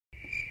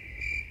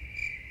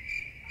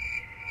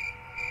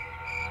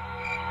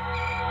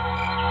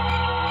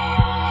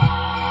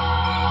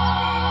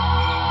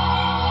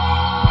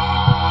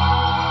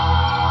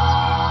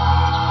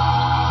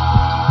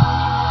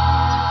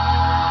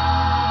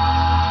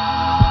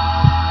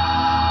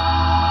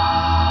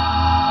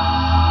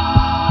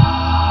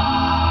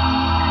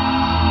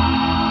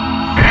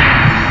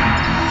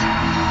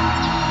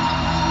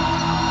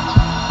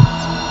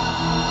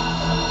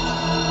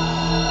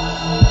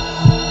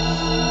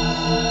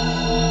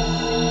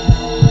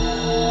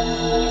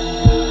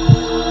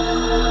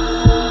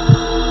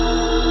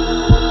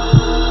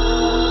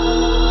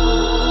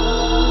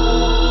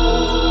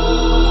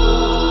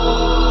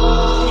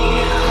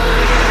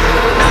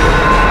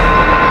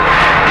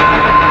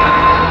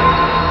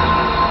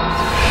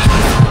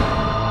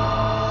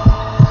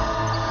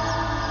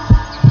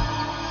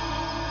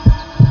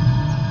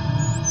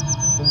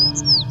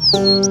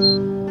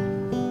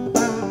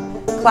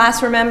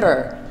Class,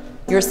 remember,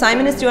 your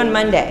assignment is due on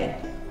Monday.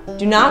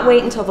 Do not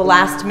wait until the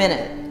last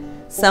minute.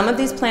 Some of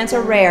these plants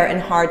are rare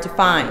and hard to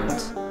find.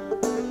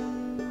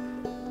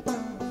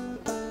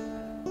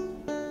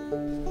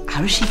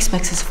 How does she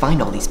expect us to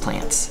find all these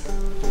plants?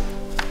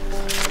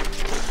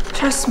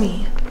 Trust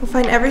me, we'll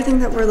find everything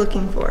that we're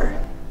looking for.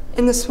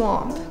 In the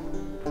swamp.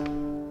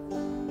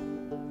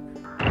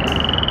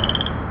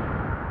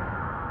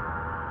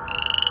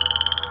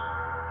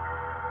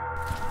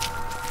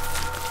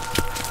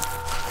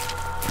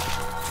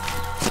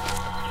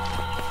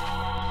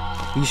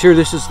 You sure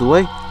this is the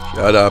way?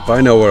 Shut up, I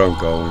know where I'm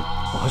going.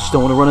 Well, I just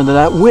don't want to run into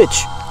that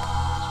witch.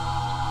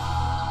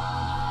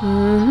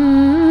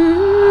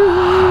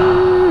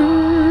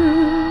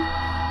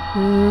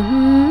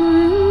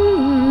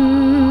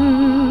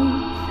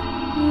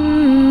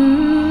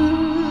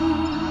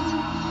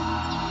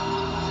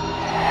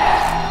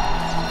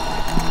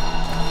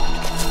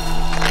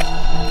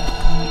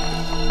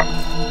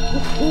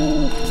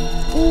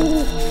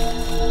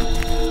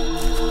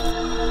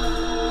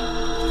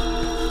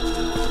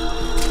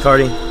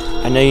 Cardi,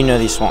 I know you know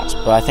these swamps,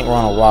 but I think we're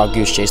on a wild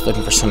goose chase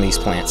looking for some of these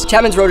plants.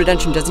 Chapman's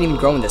rhododendron doesn't even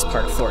grow in this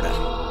part of Florida.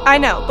 I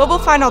know, but we'll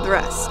find all the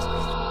rest.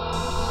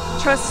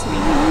 Trust me.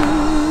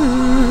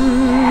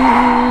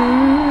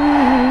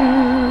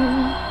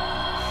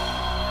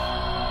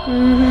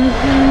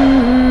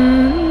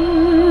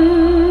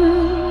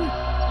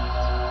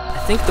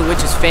 I think the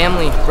witch's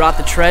family brought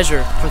the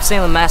treasure from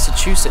Salem,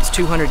 Massachusetts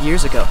 200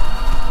 years ago.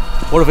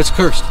 What if it's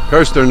cursed?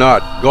 Cursed or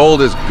not,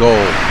 gold is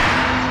gold.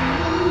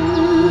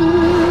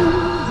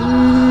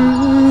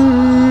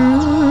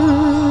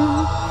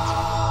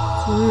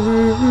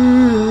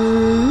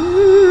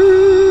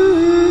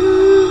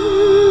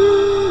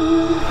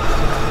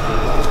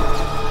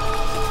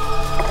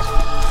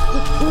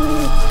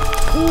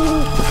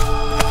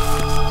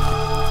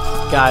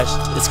 Guys,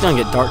 it's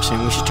gonna get dark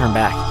soon. We should turn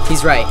back.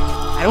 He's right.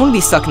 I don't want to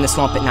be stuck in the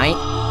swamp at night.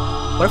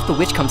 What if the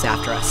witch comes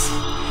after us?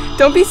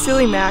 Don't be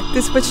silly, Mac.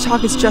 This witch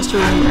talk is just a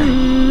rumor.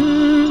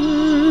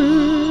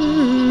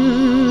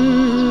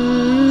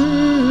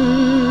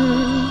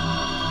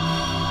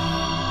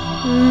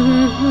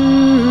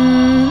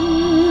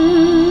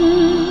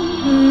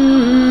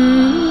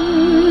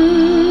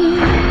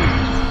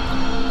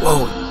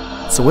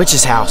 Whoa, it's the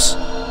witch's house.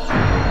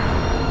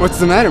 What's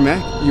the matter,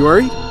 Mac? You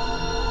worried?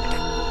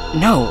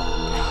 No.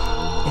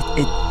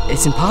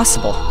 It's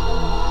impossible.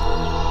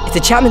 It's a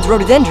Chapman's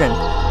rhododendron.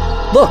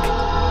 Look.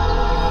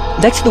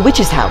 Next to the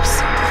witch's house.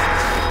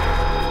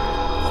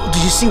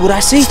 Did you see what I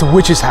see? It's the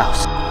witch's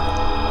house.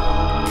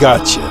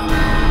 Gotcha.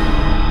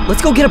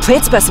 Let's go get a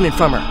plant specimen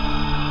from her.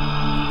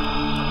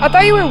 I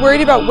thought you were worried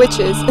about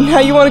witches, and now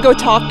you want to go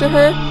talk to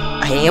her?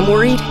 I am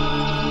worried,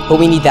 but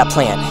we need that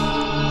plant.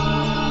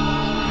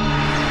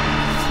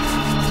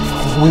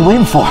 What are we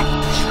waiting for?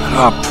 Shut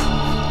up.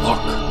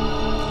 Look.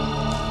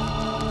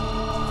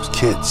 Those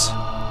kids.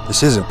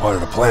 This isn't part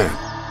of the plan.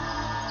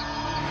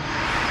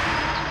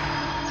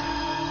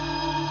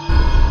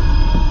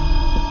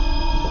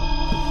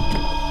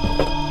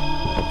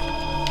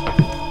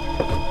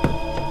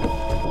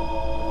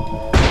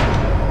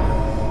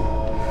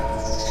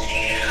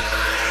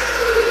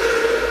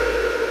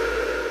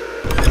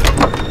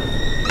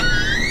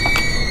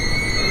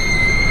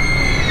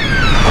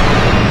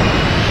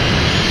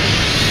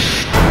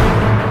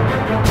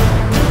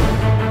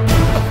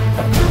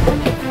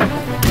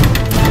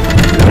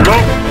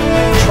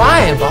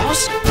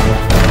 Boss.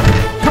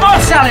 Come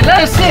on, Sally,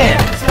 let us in.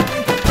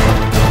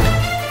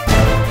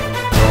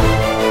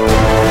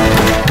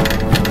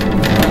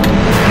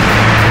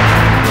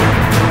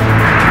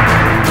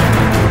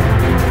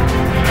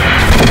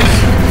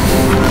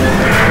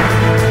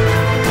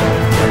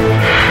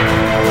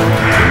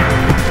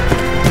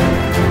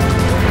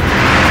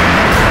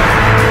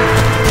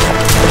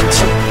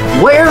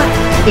 Where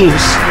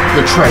is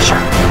the treasure?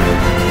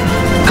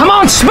 Come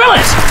on, spill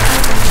it!